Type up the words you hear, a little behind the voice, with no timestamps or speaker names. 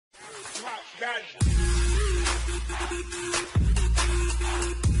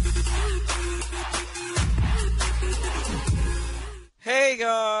Hey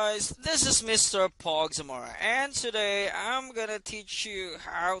guys, this is Mr. Pogzamora, and today I'm gonna teach you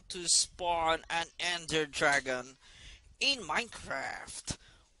how to spawn an Ender Dragon in Minecraft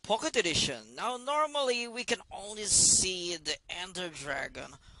Pocket Edition. Now, normally we can only see the Ender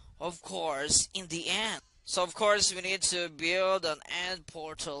Dragon, of course, in the end. So, of course, we need to build an end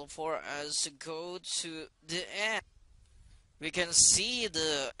portal for us to go to the end. We can see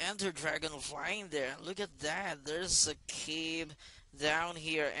the Ender Dragon flying there. Look at that. There's a cave down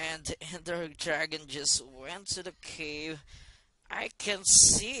here, and the Ender Dragon just went to the cave. I can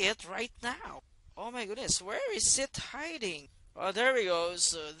see it right now. Oh my goodness, where is it hiding? Oh, there we go.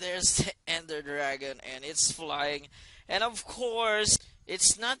 So there's the Ender Dragon, and it's flying. And of course,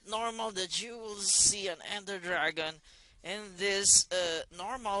 it's not normal that you will see an Ender Dragon in this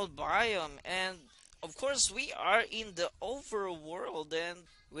normal biome. And of course, we are in the overworld, and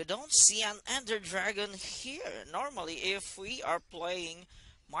we don't see an Ender Dragon here. Normally, if we are playing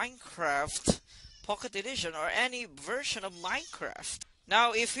Minecraft Pocket Edition or any version of Minecraft.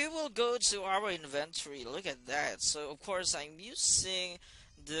 Now, if we will go to our inventory, look at that. So, of course, I'm using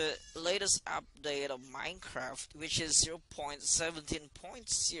the latest update of Minecraft, which is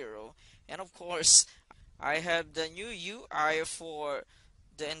 0.17.0. And, of course, I have the new UI for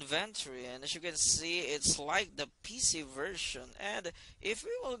the inventory. And as you can see, it's like the PC version. And if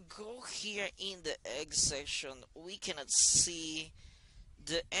we will go here in the egg section, we cannot see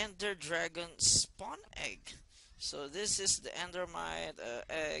the Ender Dragon spawn egg. So this is the Endermite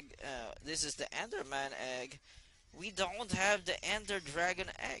egg. This is the Enderman egg. We don't have the Ender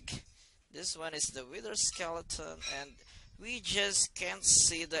Dragon egg. This one is the Wither skeleton, and we just can't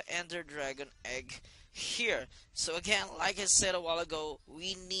see the Ender Dragon egg here. So again, like I said a while ago,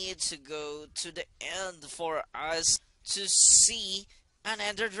 we need to go to the end for us to see an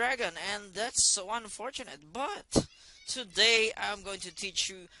Ender Dragon, and that's so unfortunate. But today I'm going to teach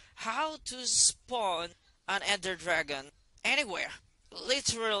you how to spawn an Ender Dragon anywhere.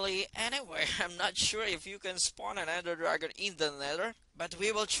 Literally anywhere. I'm not sure if you can spawn an Ender Dragon in the Nether, but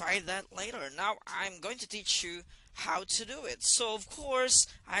we will try that later. Now I'm going to teach you how to do it. So of course,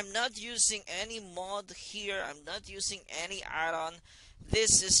 I'm not using any mod here. I'm not using any add-on.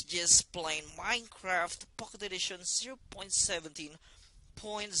 This is just plain Minecraft Pocket Edition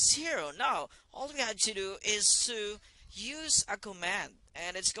 0.17.0. Now, all we have to do is to use a command,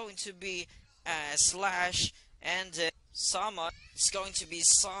 and it's going to be slash and then summon. It's going to be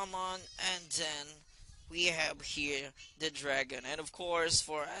summon, and then we have here the dragon. And of course,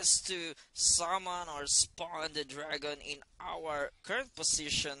 for us to summon or spawn the dragon in our current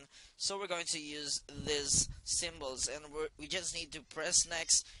position, so we're going to use these symbols, and we just need to press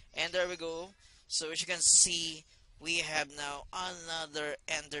next, and there we go. So as you can see, we have now another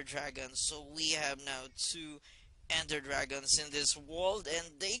Ender Dragon. So we have now two Ender Dragons in this world,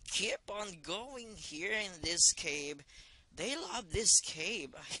 and they keep on going here in this cave. They love this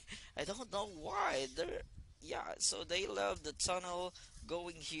cave. I don't know why. So they love the tunnel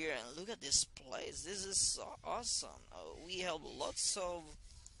going here, and look at this place. This is so awesome. We have lots of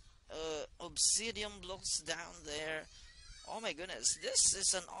obsidian blocks down there. Oh my goodness, this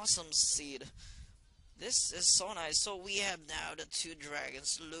is an awesome seed. This is so nice. So we have now the two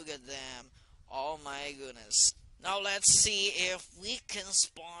dragons. Look at them. Oh my goodness. Now let's see if we can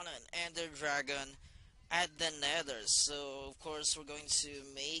spawn an Ender Dragon at the Nether. So of course we're going to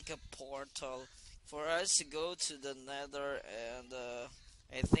make a portal for us to go to the Nether, and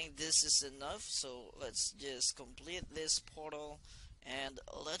I think this is enough. So let's just complete this portal and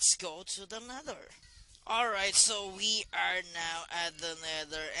let's go to the Nether. Alright, so we are now at the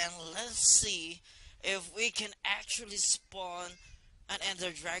Nether, and let's see if we can actually spawn an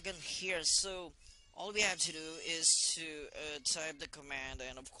Ender Dragon here. So all we have to do is to type the command,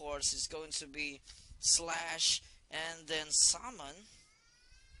 and of course it's going to be slash and then summon.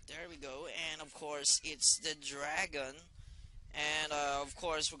 There we go. And of course it's the dragon, and of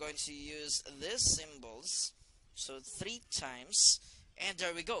course we're going to use these symbols, so 3 times, and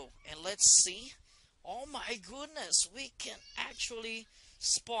there we go. And let's see. Oh my goodness, we can actually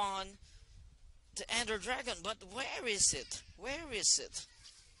spawn the Ender Dragon, but where is it? Where is it?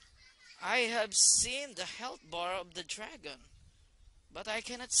 I have seen the health bar of the dragon, but I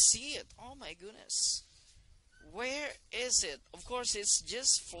cannot see it. Oh my goodness. Where is it? Of course, it's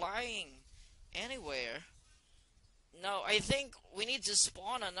just flying anywhere. No, I think we need to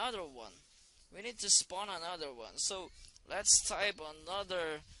spawn another one. We need to spawn another one. So let's type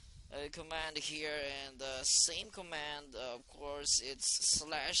another command here, and the same command, of course, it's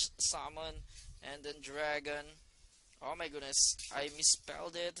slash summon and then dragon. Oh my goodness, I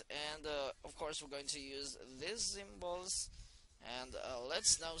misspelled it, and of course we're going to use these symbols, and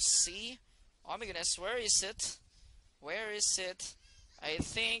let's now see. Oh my goodness, where is it? Where is it? I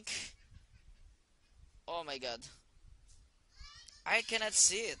think. Oh my god, I cannot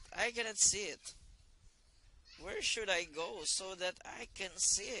see it. I cannot see it. Where should I go so that I can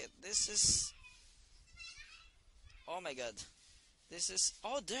see it? This is. Oh my god. This is.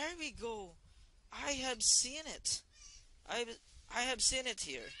 Oh, there we go. I have seen it. I I have seen it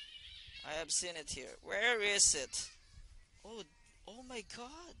here. I have seen it here. Where is it? Oh, oh my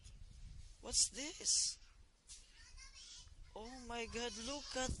god. What's this? Oh my god, look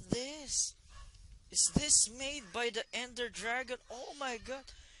at this. Is this made by the Ender Dragon? Oh my god.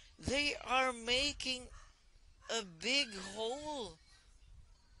 They are making a big hole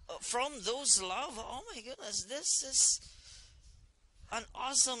from those lava. Oh my goodness, this is an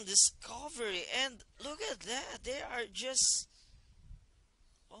awesome discovery. And look at that. They are just.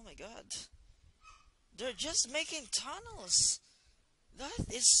 Oh my god. They're just making tunnels.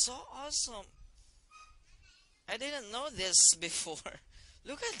 That is so awesome. I didn't know this before.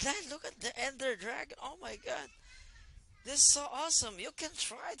 Look at that. Look at the Ender Dragon. Oh my god. This is so awesome. You can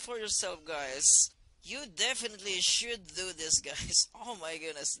try it for yourself, guys. You definitely should do this, guys. Oh my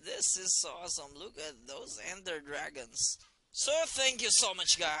goodness. This is so awesome. Look at those Ender Dragons. So thank you so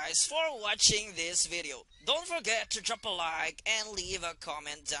much, guys, for watching this video. Don't forget to drop a like and leave a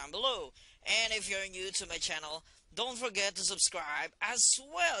comment down below. And if you're new to my channel, don't forget to subscribe as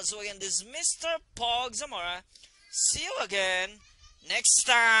well. So again, this is Mr. Pog Zamora. See you again next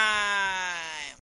time.